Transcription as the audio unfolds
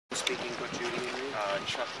speaking but Judi and me?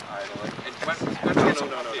 Chuck Idle. And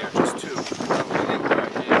No, just two.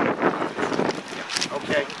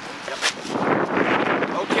 Okay. Yep.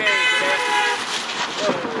 Okay, good afternoon.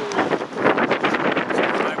 Whoa.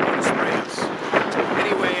 I want to spray us.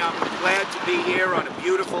 Anyway, I'm glad to be here on a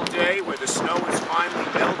beautiful day where the snow is finally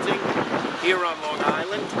melting here on Long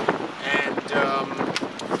Island. And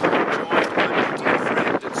joined by my dear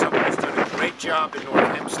friend and someone who's done a great job in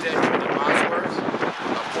North Hempstead, Judi Bosworth,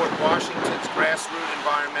 Port Washington's grassroots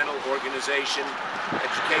environmental organization,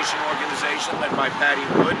 education organization led by Patty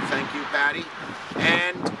Wood. Thank you, Patty.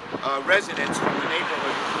 And residents from the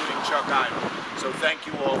neighborhood, including Chuck Idle. So thank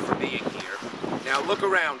you all for being here. Now look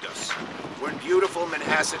around us. We're in beautiful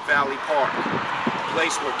Manhasset Valley Park, a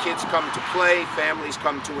place where kids come to play, families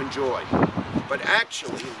come to enjoy. But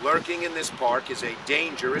actually, lurking in this park is a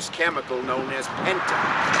dangerous chemical known as Penta.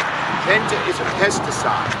 Penta is a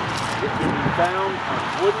pesticide. It can be found on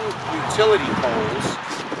wooden utility poles,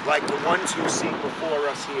 like the ones you see before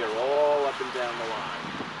us here, all up and down the line.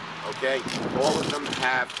 Okay? All of them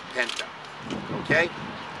have Penta. Okay?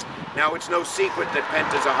 Now, it's no secret that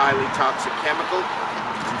Penta is a highly toxic chemical.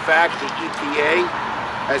 In fact, the EPA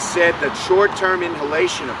has said that short-term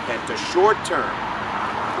inhalation of Penta, short-term,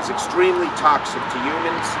 is extremely toxic to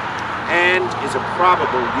humans and is a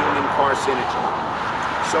probable human carcinogen.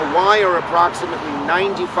 So why are approximately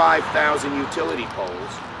 95,000 utility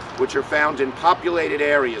poles, which are found in populated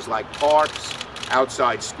areas like parks,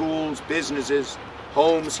 outside schools, businesses,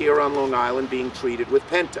 homes here on Long Island, being treated with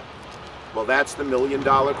Penta? Well, that's the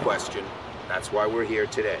million-dollar question. That's why we're here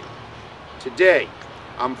today. Today,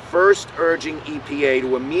 I'm first urging EPA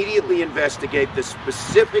to immediately investigate the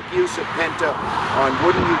specific use of Penta on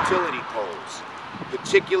wooden utility poles,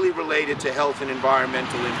 particularly related to health and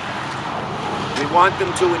environmental impact. We want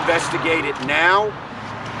them to investigate it now.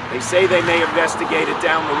 They say they may investigate it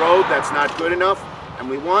down the road. That's not good enough. And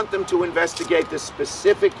we want them to investigate the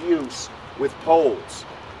specific use with poles,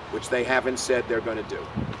 which they haven't said they're going to do.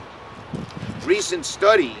 Recent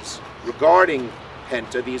studies regarding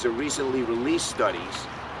Penta, these are recently released studies.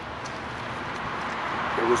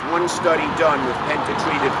 There was one study done with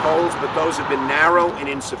Penta-treated poles, but those have been narrow and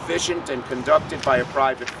insufficient and conducted by a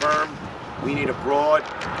private firm. We need a broad,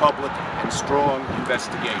 public, and strong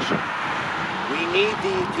investigation. We need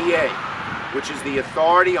the EPA, which is the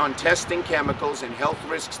authority on testing chemicals and health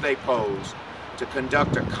risks they pose, to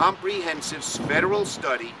conduct a comprehensive federal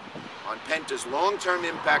study on Penta's long-term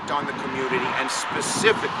impact on the community and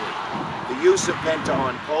specifically the use of Penta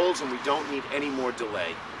on poles, and we don't need any more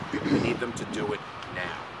delay. We need them to do it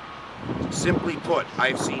now. Simply put, I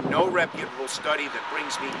have seen no reputable study that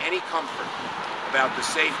brings me any comfort about the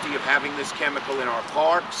safety of having this chemical in our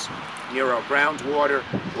parks, near our groundwater,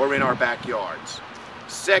 or in our backyards.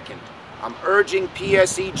 Second, I'm urging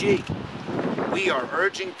PSEG. We are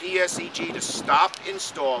urging PSEG to stop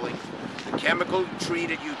installing the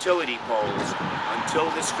chemical-treated utility poles until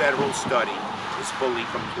this federal study is fully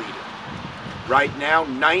completed. Right now,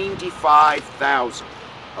 95,000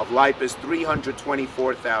 of LIPA's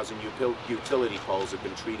 324,000 utility poles have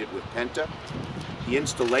been treated with Penta. The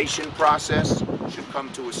installation process should come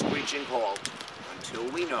to a screeching halt until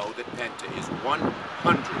we know that Penta is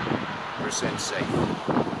 100% safe.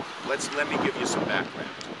 Let me give you some background.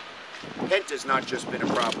 Penta's not just been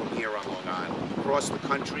a problem here on Long Island. Across the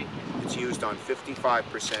country, it's used on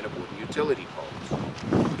 55% of wooden utility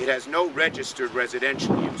poles. It has no registered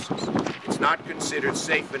residential uses. It's not considered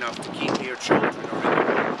safe enough to keep near children or in the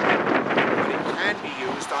home. But it can be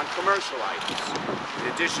used on commercial items. In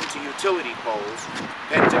addition to utility poles,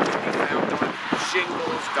 Penta can be found on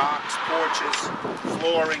shingles, docks, porches,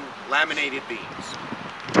 flooring, laminated beams.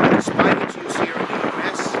 Despite its use here in the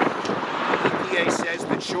U.S., the EPA says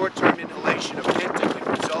that short-term inhalation of Penta can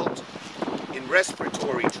result in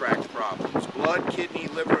respiratory tract problems, blood, kidney,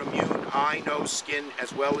 liver, immune, eye, nose, skin,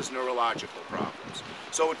 as well as neurological problems.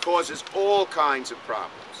 So it causes all kinds of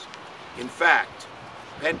problems. In fact,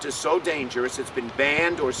 Penta is so dangerous it's been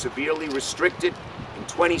banned or severely restricted in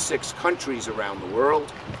 26 countries around the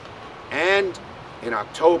world. And in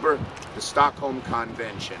October, the Stockholm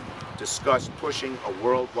Convention discussed pushing a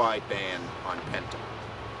worldwide ban on Penta.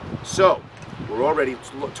 So, we're already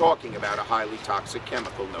talking about a highly toxic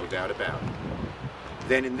chemical, no doubt about it.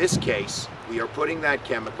 Then in this case, we are putting that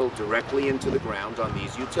chemical directly into the ground on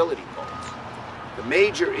these utility poles. The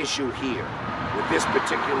major issue here with this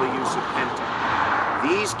particular use of Penta,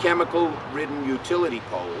 these chemical-ridden utility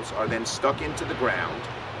poles are then stuck into the ground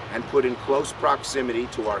and put in close proximity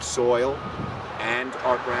to our soil and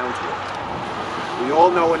our groundwater. We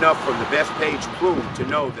all know enough from the Bethpage plume to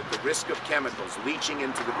know that the risk of chemicals leaching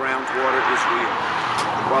into the groundwater is real.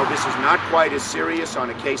 While this is not quite as serious on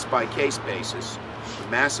a case-by-case basis, the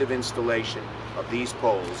massive installation of these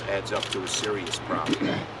poles adds up to a serious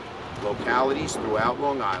problem. Localities throughout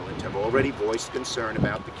Long Island have already voiced concern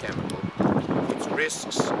about the chemical, its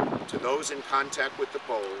risks to those in contact with the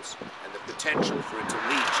poles, and the potential for it to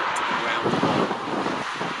leach into the groundwater.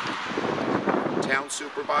 Town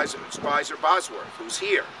Supervisor Bosworth, who's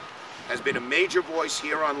here, has been a major voice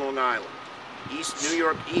here on Long Island. New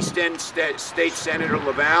York East End State Senator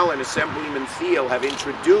Laval and Assemblyman Thiel have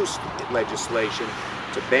introduced legislation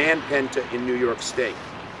to ban Penta in New York State,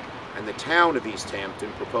 and the town of East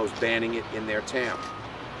Hampton proposed banning it in their town.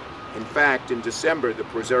 In fact, in December, the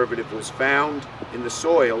preservative was found in the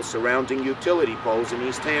soil surrounding utility poles in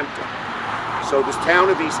East Hampton. So the town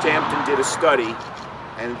of East Hampton did a study,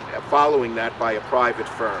 and following that by a private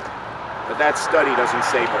firm. But that study doesn't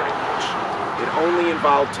say very much. It only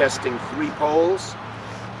involved testing 3 poles,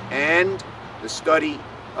 and the study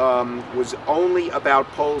was only about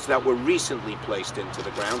poles that were recently placed into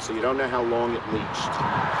the ground, so you don't know how long it leached.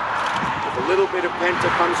 If a little bit of Penta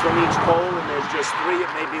comes from each pole and there's just 3,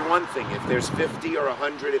 it may be one thing. If there's 50 or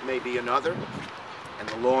 100, it may be another. And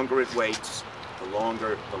the longer it waits, the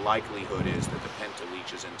longer the likelihood is that the Penta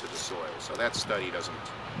leaches into the soil. So that study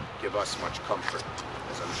doesn't give us much comfort,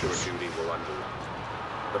 as I'm sure Judi will underline.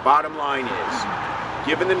 The bottom line is,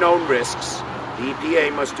 given the known risks, the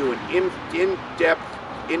EPA must do an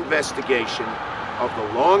in-depth investigation of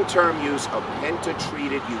the long-term use of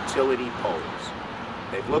Penta-treated utility poles.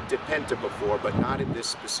 They've looked at Penta before, but not in this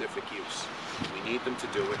specific use. We need them to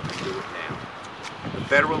do it, and do it now. The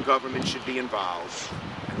federal government should be involved,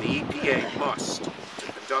 and the EPA must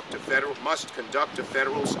conduct a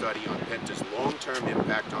federal study on Penta's long-term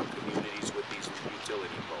impact on communities with these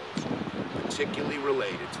utility poles, particularly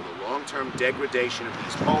related to the long-term degradation of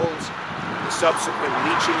these poles and the subsequent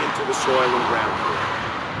leaching into the soil and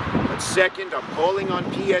groundwater. But second, I'm calling on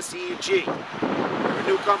PSEG. We're a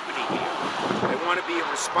new company here. They want to be a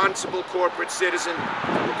responsible corporate citizen.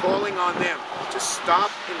 We're calling on them to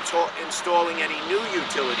stop installing any new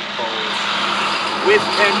utility poles with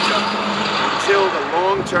Penta until the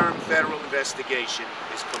long-term federal investigation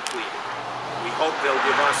is completed. We hope they'll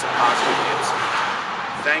give us a positive answer.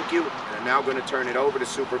 Thank you, and I'm now going to turn it over to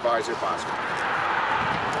Supervisor Bosworth.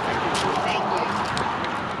 Thank you. Thank you.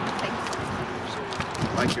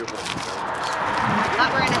 I like your voice.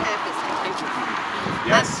 Not wearing a hat this time.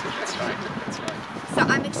 Yes, that's right. That's right. So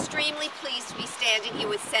I'm extremely pleased to be standing here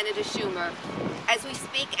with Senator Schumer as we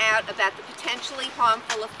speak out about the potentially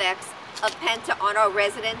harmful effects of Penta on our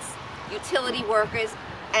residents, utility workers,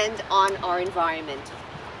 and on our environment.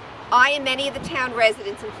 I and many of the town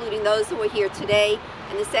residents, including those who are here today,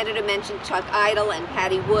 and the Senator mentioned Chuck Idle and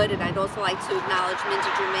Patty Wood, and I'd also like to acknowledge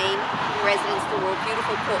Minta Germain, residents of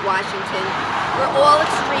beautiful Port Washington. We're all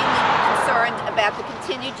extremely concerned about the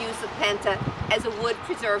continued use of Penta as a wood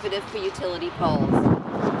preservative for utility poles.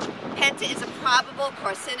 Penta is a probable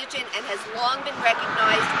carcinogen and has long been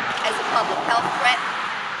recognized as a public health threat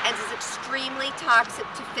and is extremely toxic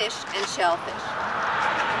to fish and shellfish.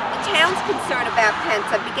 The town's concern about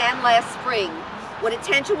Penta began last spring when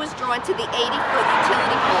attention was drawn to the 80-foot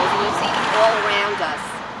utility poles, and you see them all around us,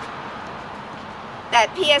 that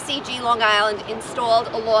PSEG Long Island installed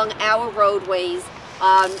along our roadways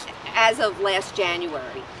as of last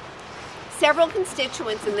January. Several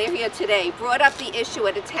constituents, and they're here today, brought up the issue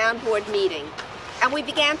at a town board meeting, and we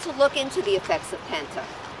began to look into the effects of Penta.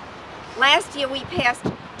 Last year we passed 2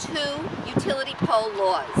 utility pole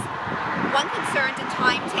laws. One concerned a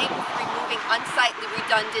timetable for removing unsightly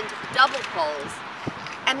redundant double poles,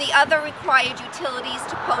 and the other required utilities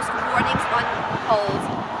to post warnings on poles,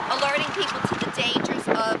 alerting people to the dangers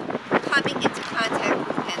of coming into contact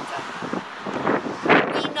with Penta.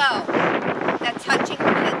 We know that touching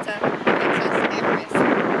Penta puts us at risk.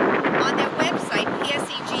 On their website,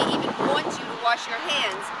 PSEG even warns you to wash your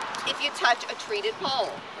hands if you touch a treated pole.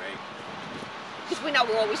 Right. Because we know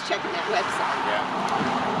we're always checking that website.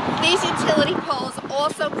 Yeah. These utility poles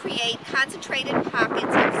also create concentrated pockets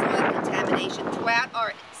of soil contamination throughout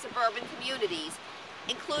our suburban communities,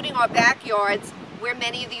 including our backyards where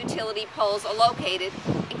many of the utility poles are located,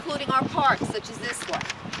 including our parks, such as this one.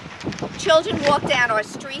 Children walk down our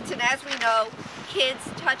streets, and as we know, kids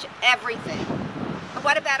touch everything. And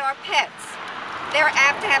what about our pets? They're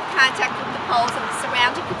apt to have contact with the poles and the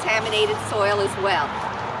surrounding contaminated soil as well.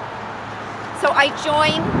 So I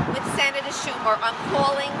join with Senator Schumer on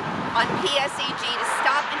calling on PSEG to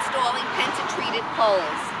stop installing Penta-treated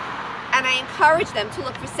poles. And I encourage them to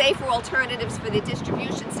look for safer alternatives for their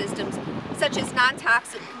distribution systems, such as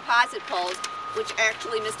non-toxic composite poles, which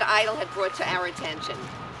actually Mr. Idle had brought to our attention.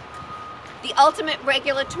 The ultimate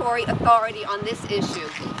regulatory authority on this issue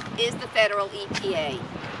is the federal EPA.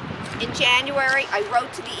 In January, I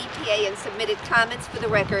wrote to the EPA and submitted comments for the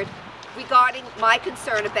record regarding my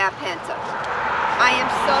concern about Penta. I am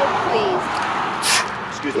so pleased.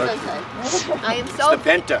 Excuse me. Okay. I am so It's the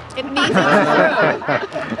Penta. It means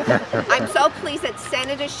I'm so pleased that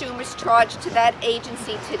Senator Schumer's charge to that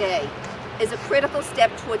agency today is a critical step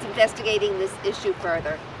towards investigating this issue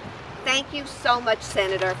further. Thank you so much,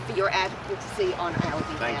 Senator, for your advocacy on our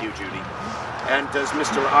behalf. Thank you, Judy. And does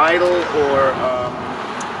Mr. Idle or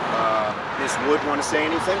Ms. Wood want to say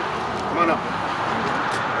anything? Come on up.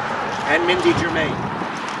 And Mindy Germain.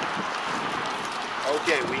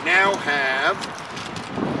 Okay, we now have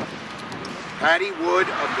Patty Wood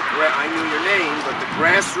of the, I knew your name, but the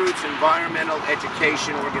Grassroots Environmental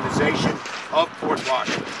Education Organization of Port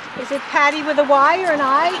Washington. Is it Patty with a Y or an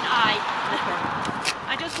I? An I.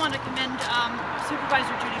 I just want to commend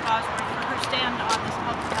Supervisor Judi Bosworth for her stand on this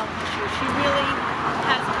public health issue. She really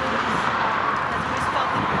has always felt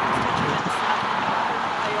that her constituents have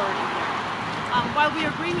a priority here. While we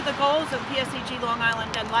agree with the goals of PSEG Long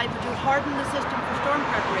Island and LIPA to harden the system for storm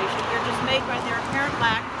preparation, they're dismayed by their apparent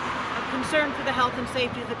lack of concern for the health and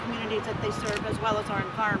safety of the communities that they serve, as well as our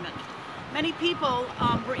environment. Many people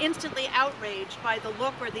were instantly outraged by the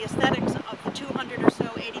look or the aesthetics of the 200 or so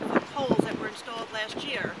 80-foot poles that were installed last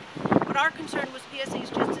year. But our concern was PSEG's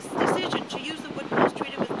decision to use the wood poles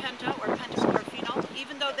treated with Penta or PentaChloroPhenol,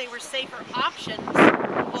 even though they were safer options,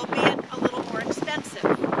 albeit a little more expensive,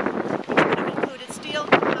 which would have included steel,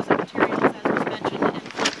 composite materials, as was mentioned, and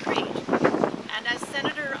concrete. And as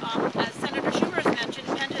Senator Schumer has mentioned,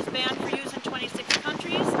 Penta is banned for use in 26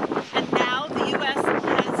 countries, and now the U.S. has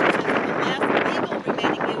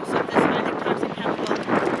remaining use of this highly toxic chemical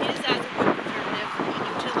is as a wood preservative in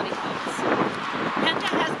utility poles. Penta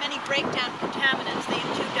has many breakdown contaminants. They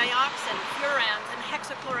include dioxin, furans, and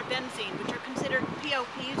hexachlorobenzene, which are considered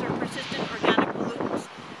POPs or persistent organic pollutants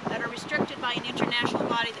that are restricted by an international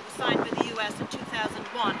body that was signed by the U.S. in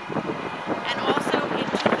 2001. And also in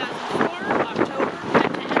 2004, October,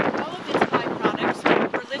 Penta and all of its byproducts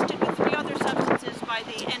were listed with 3 other substances by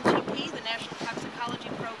the NTP, the National Toxicology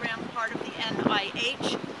Program, part of the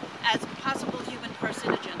NIH, as possible human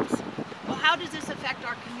carcinogens. Well, how does this affect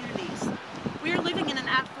our communities? We are living in an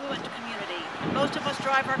affluent community. Most of us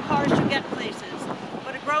drive our cars to get places,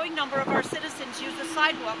 but a growing number of our citizens use the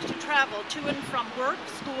sidewalks to travel to and from work,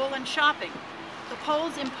 school, and shopping. The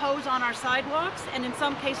poles impose on our sidewalks and in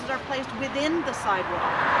some cases are placed within the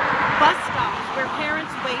sidewalk. Bus stops where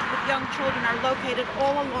parents wait with young children are located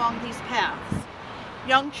all along these paths.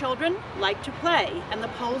 Young children like to play, and the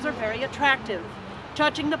poles are very attractive.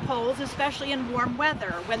 Touching the poles, especially in warm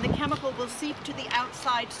weather, when the chemical will seep to the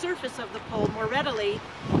outside surface of the pole more readily,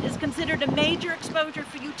 is considered a major exposure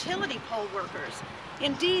for utility pole workers.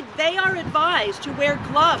 Indeed, they are advised to wear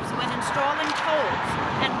gloves when installing poles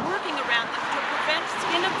and working around them to prevent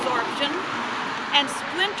skin absorption and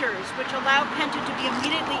splinters, which allow Penta to be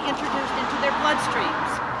immediately introduced into their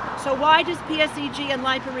bloodstreams. So why does PSEG and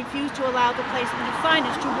LIPA refuse to allow the placement of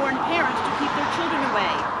signage to warn parents to keep their children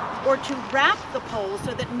away, or to wrap the poles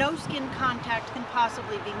so that no skin contact can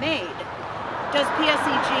possibly be made? Does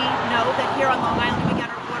PSEG know that here on Long Island we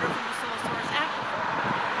get our water from the soil source aquifer?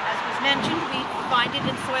 As was mentioned, we find it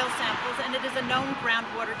in soil samples and it is a known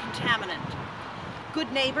groundwater contaminant.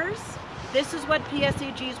 Good neighbors, this is what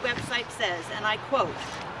PSEG's website says, and I quote,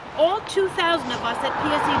 "All 2,000 of us at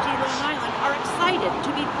PSEG Long Island are excited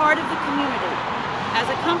to be part of the community. As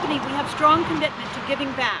a company, we have strong commitment to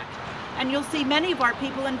giving back, and you'll see many of our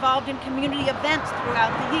people involved in community events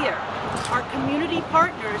throughout the year. Our community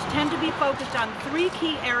partners tend to be focused on 3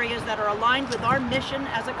 key areas that are aligned with our mission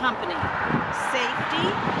as a company: safety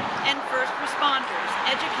and first responders,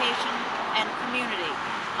 education, and community,"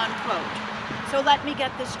 unquote. So let me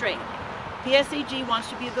get this straight. PSEG wants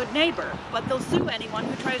to be a good neighbor, but they'll sue anyone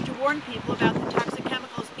who tries to warn people about the toxic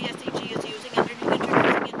chemicals PSEG is using and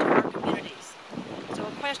introducing into our communities. So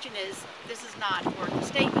a question is, this is not, or the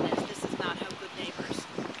statement is, this is not how good neighbors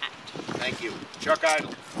act. Thank you. Chuck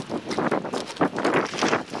Idle.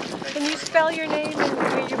 Can you spell your name and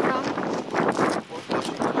where you're from?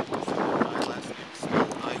 My last name is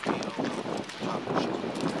spelled I-D-O.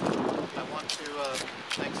 I want to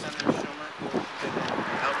thank Senator Schumer, who did an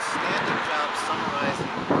outstanding job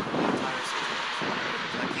summarizing the entire situation.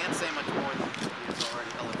 I can't say much more than he has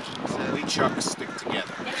already eloquently said. We Chucks stick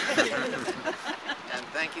together. And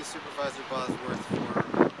thank you, Supervisor Bosworth, for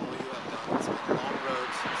all you have done. It's been a long road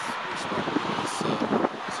since we started with this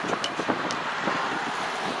situation.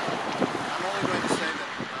 I'm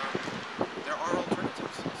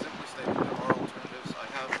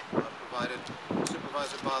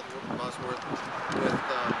Bosworth with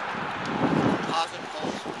composite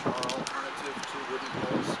poles, which are alternative to wooden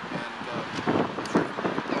poles, and I'm sure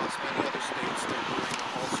across many other states they're doing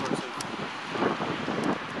all sorts of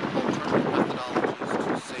alternative methodologies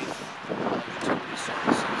to save utility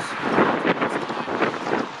services. It's time to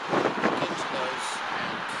look into those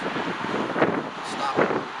and stop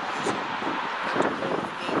using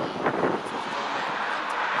PentaChloroPhenol. It's the full name,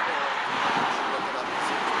 PentaChloroPhenol. You should look it up and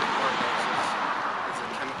see what the is a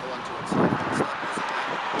chemical unto itself. And stop using that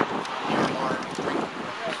near our drinking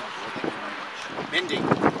waters. Thank you very much. Mindy.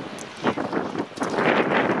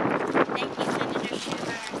 Thank you, Senator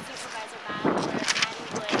Schumer, Supervisor Bosworth, Patty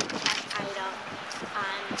Wood, Pat Idle.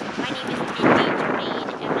 My name is Mindy Germain,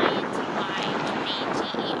 M-I-N-D-Y, Germain,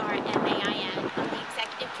 G-E-R-M-A-I-N. I'm the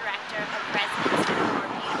Executive Director of Residents for More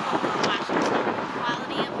Beautiful Washington, a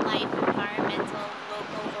quality of life environmental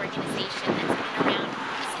local organization that's been around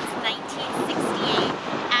since 1968,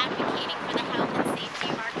 advocating for the health and safety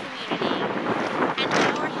of our community. And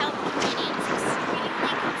our health committee is extremely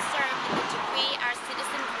concerned with the degree our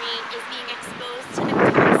citizen breed is being exposed to the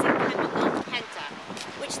toxic chemical Penta,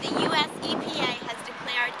 which the U.S. EPA has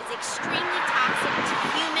declared is extremely toxic to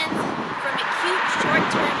humans from acute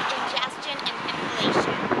short-term ingestion and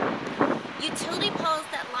inhalation. Utility poles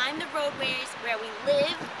that line the roadways where we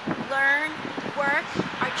live, learn, work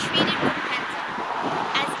are treated with Penta.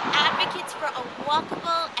 As advocates for a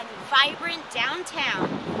walkable and vibrant downtown,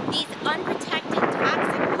 these unprotected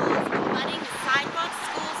toxic poles abutting the sidewalks,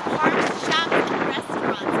 schools, parks, shops, and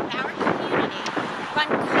restaurants of our community run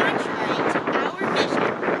contrary to our vision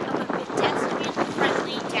of a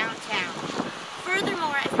pedestrian-friendly downtown.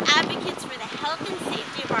 Furthermore, as advocates for the health and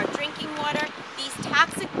safety of our drinking water, these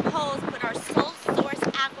toxic poles put our sole source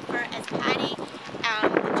aquifer, as Patty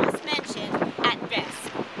just mentioned, at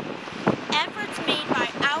risk. Efforts made by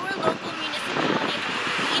our local municipality under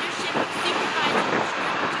the leadership of Supervisor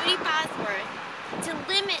Judi Bosworth to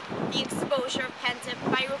limit the exposure of Penta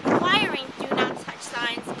by requiring do not touch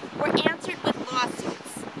signs were answered with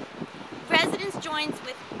lawsuits. Residents joined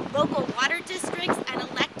with local water districts and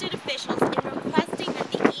elected officials in requesting that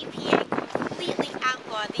the EPA completely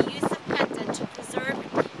outlaw the use of Penta to preserve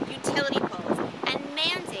utility poles and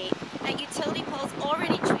mandate that utility poles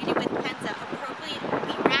already treated with Penta appropriately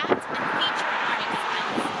be wrapped and feature warning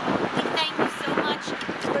signs. We thank you so much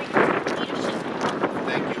for your leadership.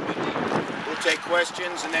 Thank you, Mindy. We'll take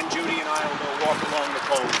questions, and then Judi and I will go walk along the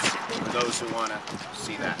poles for those who want to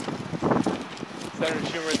see that. Senator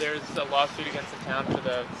Schumer, there's a lawsuit against the town for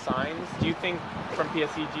the signs. Do you think, from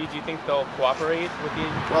PSEG, do you think they'll cooperate with you?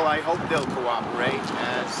 Well, I hope they'll cooperate.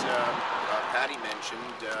 As Patty mentioned,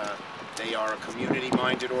 they are a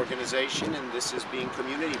community-minded organization, and this is being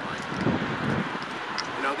community-minded.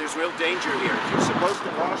 You know, there's real danger here. If you're supposed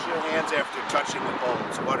to wash your hands after touching the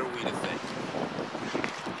poles, what are we to think?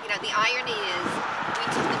 You know, the irony is we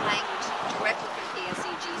took the language directly from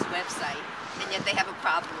PSEG's website, and yet they have a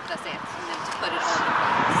problem with us asking them to put it on the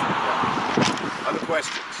poles. Other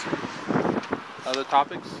questions? Other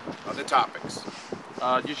topics? Other topics?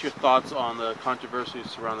 Just your thoughts on the controversy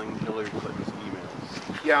surrounding Hillary Clinton's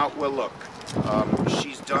emails. Yeah, well, look,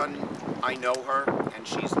 she's done, I know her, and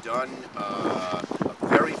she's done a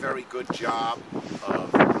very, very good job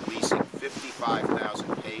of releasing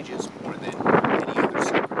 55,000 pages, more than any other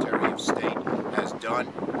Secretary of State has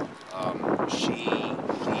done.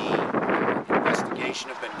 The investigation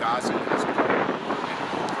of Benghazi has come over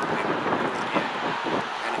and again,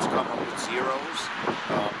 and it's come up with zeros.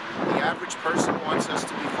 The average person wants us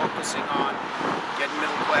to be focusing on getting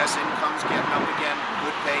middle-class incomes, getting up again,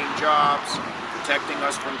 good-paying jobs, protecting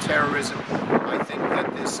us from terrorism. I think that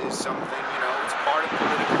this is something, you know, it's part of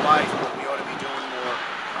political life, but we ought to be doing more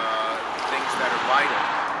things that are vital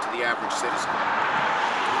to the average citizen.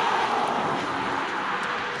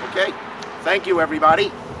 Okay, thank you,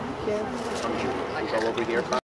 everybody. Thank you. Go over here.